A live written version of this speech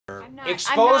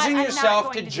Exposing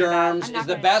yourself to germs is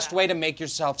the best way to make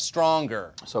yourself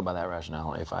stronger. So by that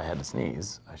rationale, if I had to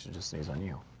sneeze, I should just sneeze on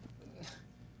you.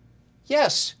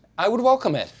 Yes, I would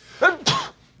welcome it.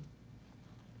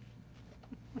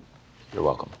 You're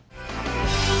welcome.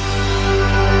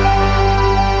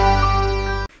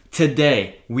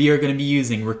 Today, we are going to be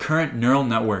using recurrent neural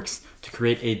networks to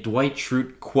create a Dwight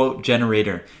Schrute quote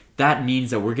generator. That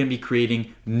means that we're going to be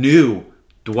creating new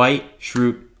Dwight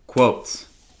Schrute quotes.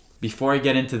 Before I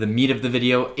get into the meat of the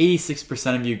video,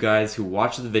 86% of you guys who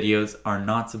watch the videos are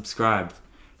not subscribed.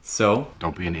 So,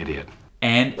 don't be an idiot.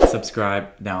 And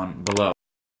subscribe down below.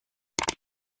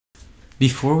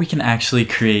 Before we can actually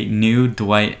create new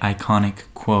Dwight iconic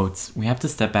quotes, we have to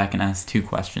step back and ask two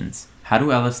questions. How do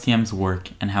LSTMs work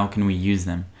and how can we use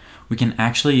them? We can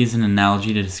actually use an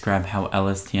analogy to describe how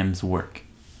LSTMs work.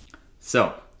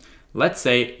 So, let's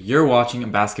say you're watching a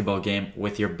basketball game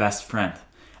with your best friend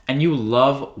and you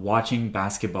love watching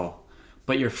basketball,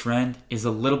 but your friend is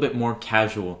a little bit more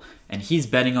casual and he's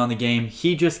betting on the game.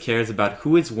 He just cares about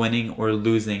who is winning or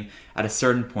losing at a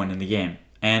certain point in the game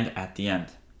and at the end.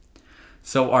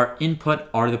 So our input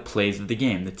are the plays of the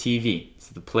game, the TV.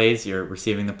 So the plays, you're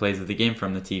receiving the plays of the game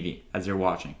from the TV as you're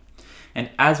watching. And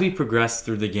as we progress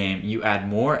through the game, you add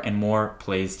more and more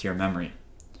plays to your memory.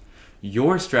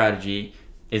 Your strategy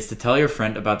is to tell your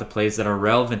friend about the plays that are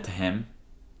relevant to him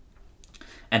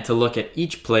and to look at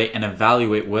each play and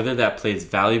evaluate whether that play is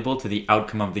valuable to the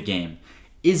outcome of the game.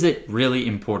 Is it really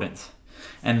important?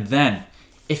 And then,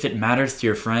 if it matters to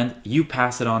your friend, you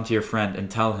pass it on to your friend and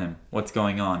tell him what's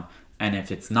going on. And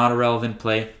if it's not a relevant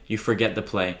play, you forget the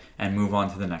play and move on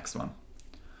to the next one.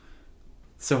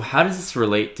 So how does this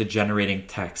relate to generating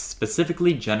text,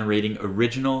 specifically generating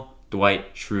original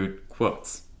Dwight Schrute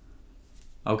quotes?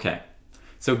 Okay,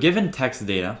 so given text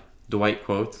data, Dwight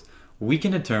quotes, we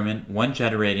can determine when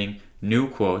generating new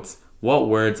quotes, what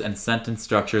words and sentence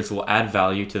structures will add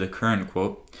value to the current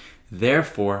quote,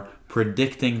 therefore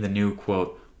predicting the new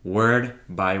quote word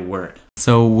by word.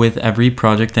 So with every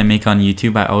project I make on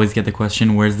YouTube, I always get the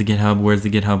question, where's the GitHub, where's the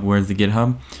GitHub, where's the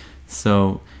GitHub?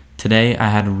 So today I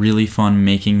had really fun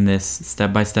making this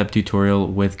step-by-step tutorial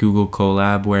with Google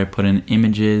Colab where I put in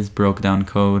images, broke down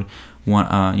code,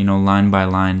 line by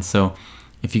line. So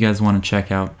if you guys want to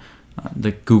check out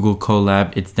the Google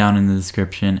Colab, it's down in the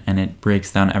description and it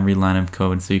breaks down every line of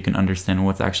code so you can understand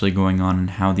what's actually going on and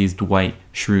how these Dwight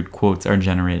Schrute quotes are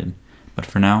generated. But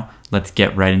for now, let's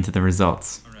get right into the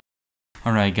results.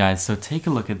 Alright guys, so take a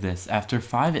look at this. After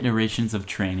 5 iterations of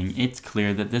training, it's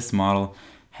clear that this model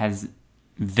has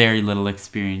very little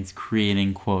experience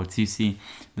creating quotes. You see,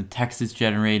 the text it's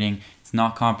generating, it's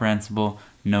not comprehensible,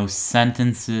 no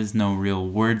sentences, no real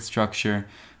word structure.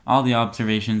 All the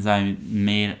observations I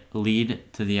made lead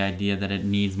to the idea that it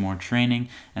needs more training.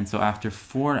 And so after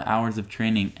 4 hours of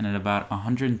training and at about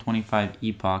 125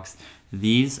 epochs,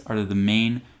 these are the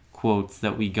main quotes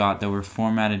that we got that were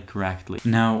formatted correctly.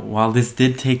 Now, while this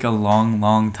did take a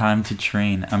long time to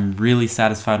train, I'm really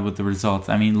satisfied with the results.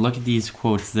 I mean, look at these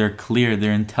quotes. They're clear,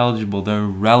 they're intelligible, they're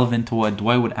relevant to what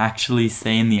Dwight would actually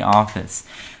say in the office.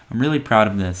 I'm really proud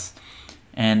of this.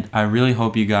 And I really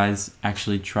hope you guys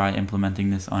actually try implementing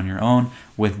this on your own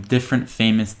with different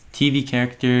famous TV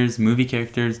characters, movie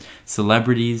characters,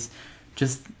 celebrities.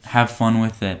 Just have fun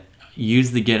with it. Use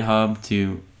the GitHub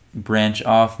to branch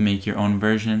off, make your own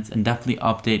versions, and definitely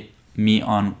update me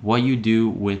on what you do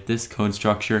with this code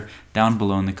structure down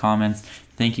below in the comments.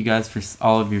 Thank you guys for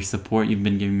all of your support you've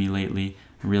been giving me lately.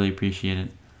 I really appreciate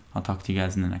it. I'll talk to you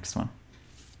guys in the next one.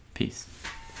 Peace.